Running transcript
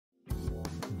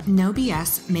No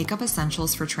BS makeup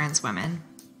essentials for trans women.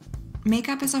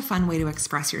 Makeup is a fun way to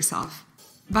express yourself,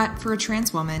 but for a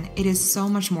trans woman, it is so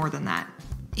much more than that.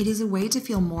 It is a way to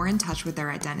feel more in touch with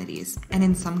their identities, and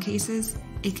in some cases,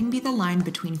 it can be the line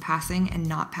between passing and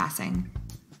not passing.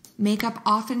 Makeup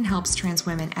often helps trans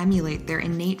women emulate their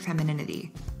innate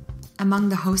femininity. Among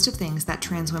the host of things that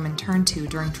trans women turn to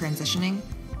during transitioning,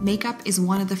 makeup is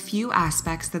one of the few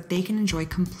aspects that they can enjoy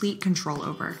complete control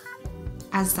over.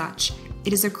 As such,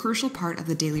 it is a crucial part of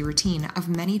the daily routine of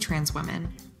many trans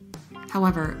women.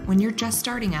 However, when you're just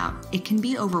starting out, it can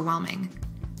be overwhelming.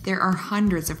 There are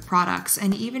hundreds of products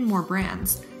and even more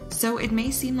brands, so it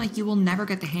may seem like you will never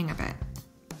get the hang of it.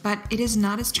 But it is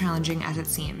not as challenging as it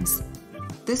seems.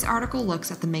 This article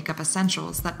looks at the makeup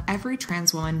essentials that every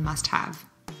trans woman must have.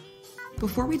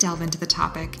 Before we delve into the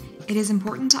topic, it is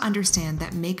important to understand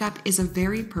that makeup is a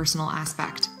very personal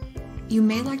aspect. You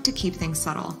may like to keep things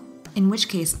subtle, in which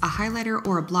case a highlighter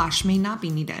or a blush may not be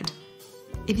needed.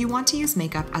 If you want to use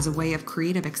makeup as a way of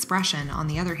creative expression, on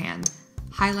the other hand,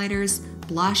 highlighters,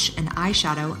 blush, and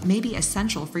eyeshadow may be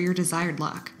essential for your desired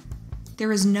look.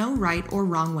 There is no right or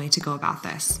wrong way to go about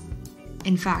this.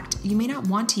 In fact, you may not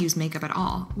want to use makeup at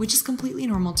all, which is completely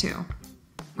normal too.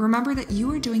 Remember that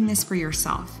you are doing this for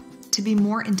yourself, to be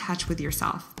more in touch with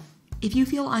yourself. If you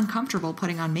feel uncomfortable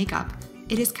putting on makeup,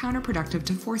 it is counterproductive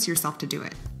to force yourself to do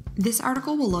it. This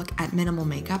article will look at minimal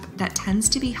makeup that tends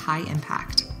to be high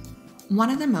impact. One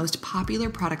of the most popular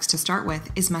products to start with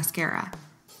is mascara.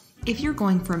 If you're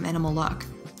going for a minimal look,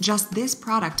 just this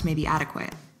product may be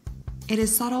adequate. It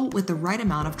is subtle with the right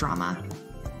amount of drama.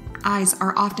 Eyes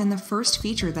are often the first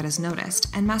feature that is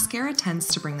noticed, and mascara tends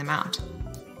to bring them out.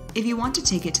 If you want to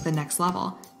take it to the next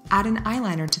level, add an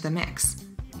eyeliner to the mix.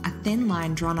 A thin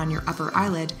line drawn on your upper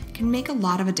eyelid can make a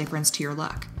lot of a difference to your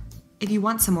look. If you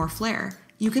want some more flair,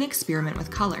 you can experiment with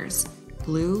colors: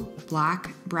 blue,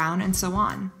 black, brown, and so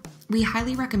on. We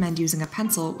highly recommend using a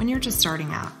pencil when you're just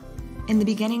starting out. In the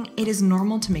beginning, it is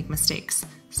normal to make mistakes,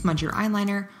 smudge your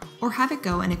eyeliner, or have it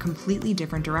go in a completely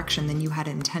different direction than you had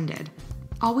intended.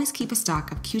 Always keep a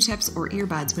stock of Q-tips or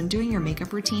earbuds when doing your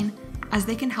makeup routine, as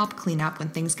they can help clean up when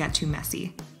things get too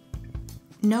messy.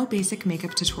 No basic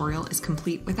makeup tutorial is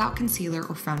complete without concealer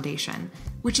or foundation,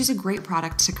 which is a great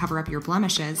product to cover up your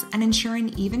blemishes and ensure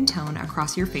an even tone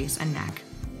across your face and neck.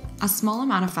 A small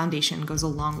amount of foundation goes a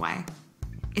long way.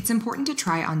 It's important to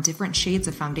try on different shades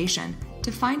of foundation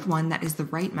to find one that is the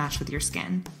right match with your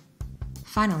skin.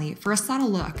 Finally, for a subtle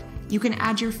look, you can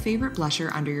add your favorite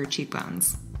blusher under your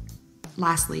cheekbones.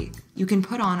 Lastly, you can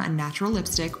put on a natural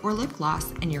lipstick or lip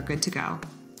gloss and you're good to go.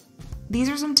 These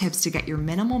are some tips to get your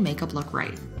minimal makeup look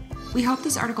right. We hope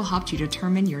this article helped you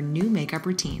determine your new makeup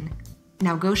routine.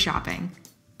 Now go shopping.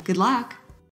 Good luck!